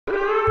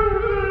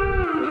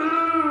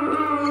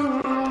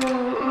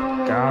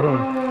bottom.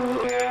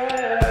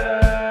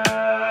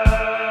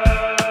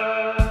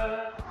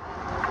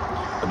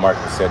 The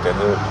market set that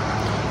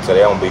hook.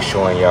 Today I'm gonna be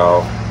showing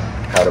y'all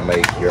how to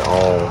make your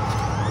own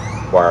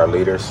wire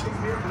leaders.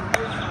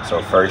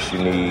 So first you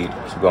need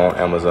to go on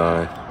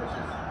Amazon,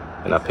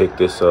 and I picked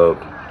this up.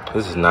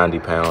 This is 90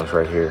 pounds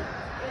right here.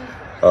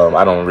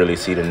 I don't really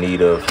see the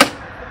need of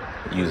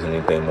using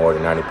anything more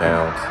than 90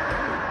 pounds.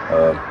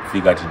 If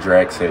you got your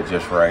drag set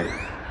just right,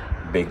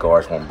 big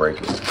guards won't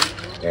break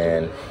it.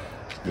 And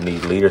you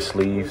need leader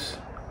sleeves.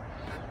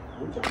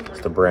 It's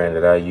the brand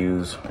that I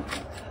use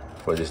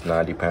for this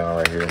 90 pound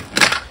right here.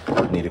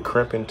 You need a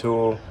crimping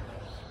tool,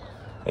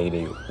 and you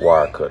need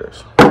wire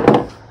cutters.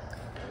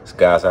 There's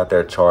guys out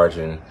there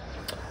charging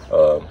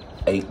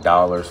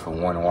 $8 for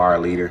one wire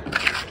leader.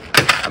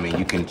 I mean,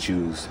 you can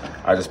choose.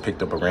 I just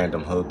picked up a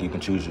random hook. You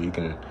can choose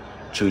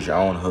your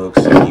own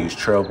hooks. You can use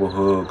treble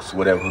hooks,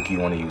 whatever hook you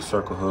want to use,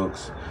 circle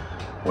hooks,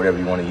 whatever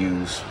you want to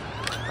use.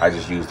 I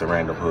just used a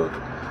random hook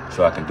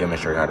so I can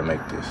demonstrate how to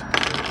make this.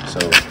 So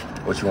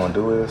what you want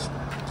to do is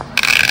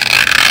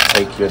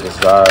take your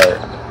desired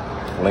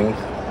length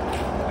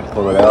and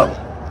pull it out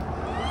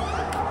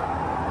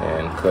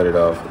and cut it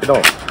off.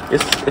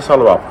 It's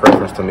all about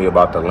preference to me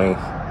about the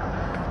length.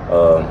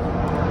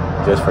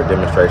 Just for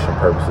demonstration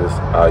purposes,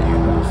 I'll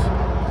use,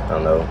 I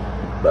don't know,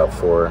 about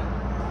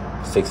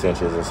 6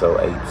 inches or so,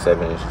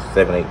 7,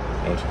 8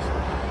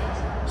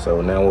 inches.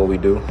 So now what we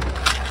do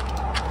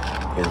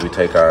is we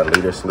take our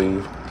leader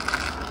sleeve.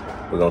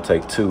 We're gonna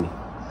take two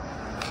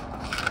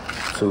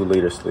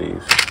leader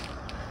sleeves,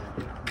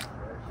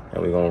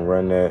 and we're gonna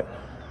run that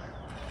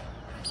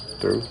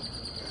through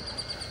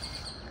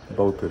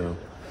both of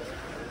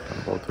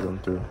them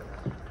through,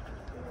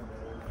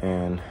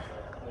 and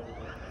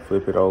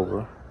flip it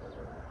over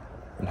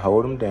and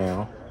hold them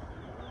down.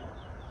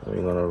 And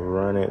we're gonna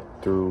run it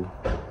through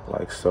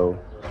like so,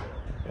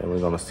 and we're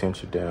gonna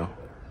cinch it down,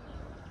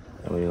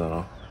 and we're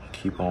gonna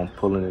keep on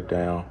pulling it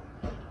down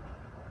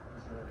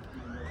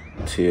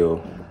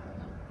until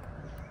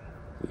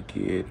we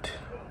get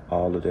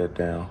all of that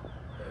down.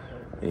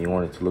 And you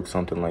want it to look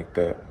something like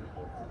that.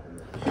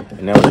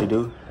 And now what you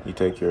do, you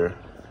take your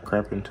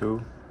crimping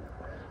tool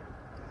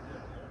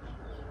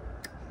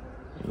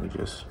and you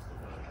just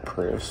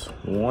press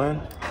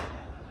 1,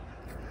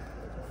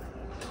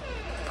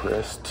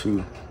 press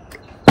 2,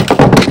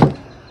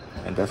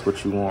 and that's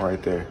what you want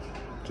right there,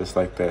 just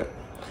like that.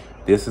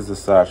 This is the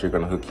side you're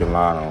gonna hook your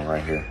line on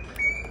right here,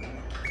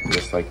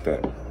 just like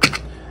that.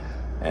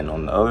 And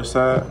on the other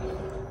side,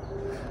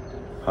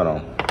 hold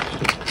on,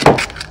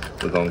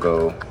 we're gonna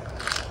go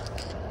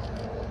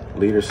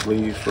leader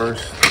sleeve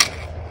first.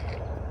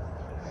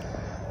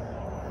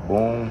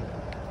 Boom.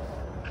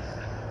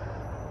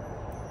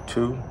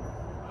 2.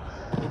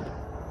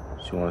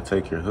 So you want to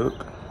take your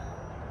hook,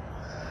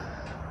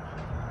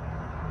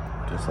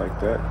 just like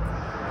that,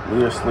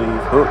 leader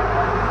sleeve hook,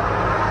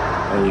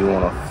 and you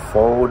want to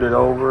fold it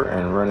over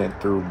and run it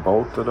through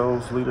both of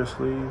those leader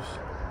sleeves,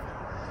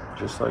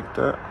 just like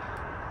that.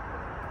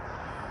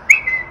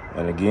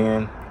 And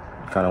again,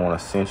 you kind of want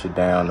to cinch it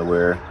down to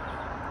where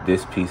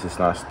this piece is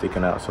not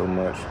sticking out so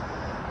much.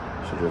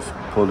 So just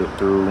pull it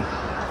through,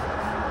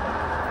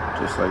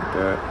 just like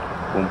that.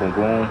 Boom, boom,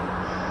 boom.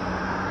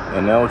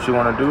 And now what you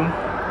want to do,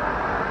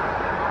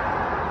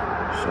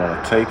 just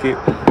want to take it,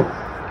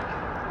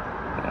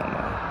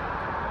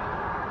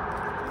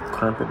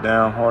 crimp it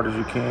down hard as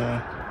you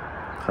can,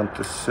 crimp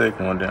the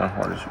second one down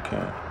hard as you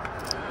can.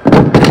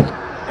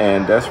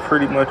 And that's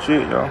pretty much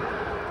it, y'all.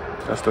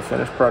 That's the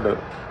finished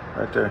product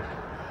right there.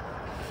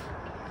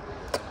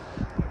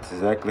 It's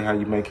exactly how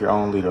you make your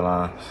own leader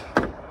lines.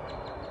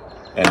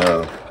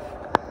 And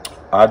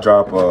I'll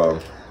drop a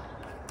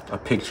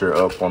picture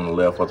up on the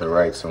left or the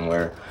right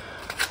somewhere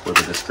with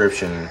a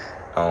description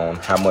on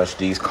how much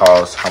these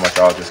cost, how much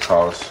all this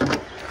costs,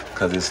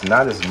 because it's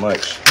not as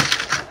much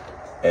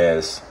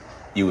as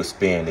you would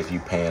spend if you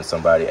paying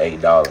somebody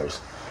 $8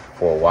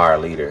 for a wire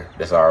leader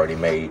that's already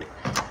made,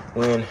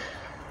 when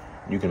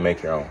you can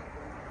make your own.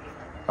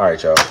 All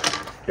right, y'all.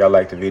 Y'all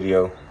like the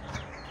video,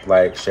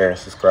 like, share, and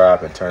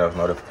subscribe, and turn those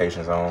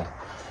notifications on.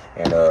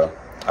 And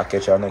I'll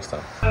catch y'all next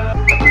time.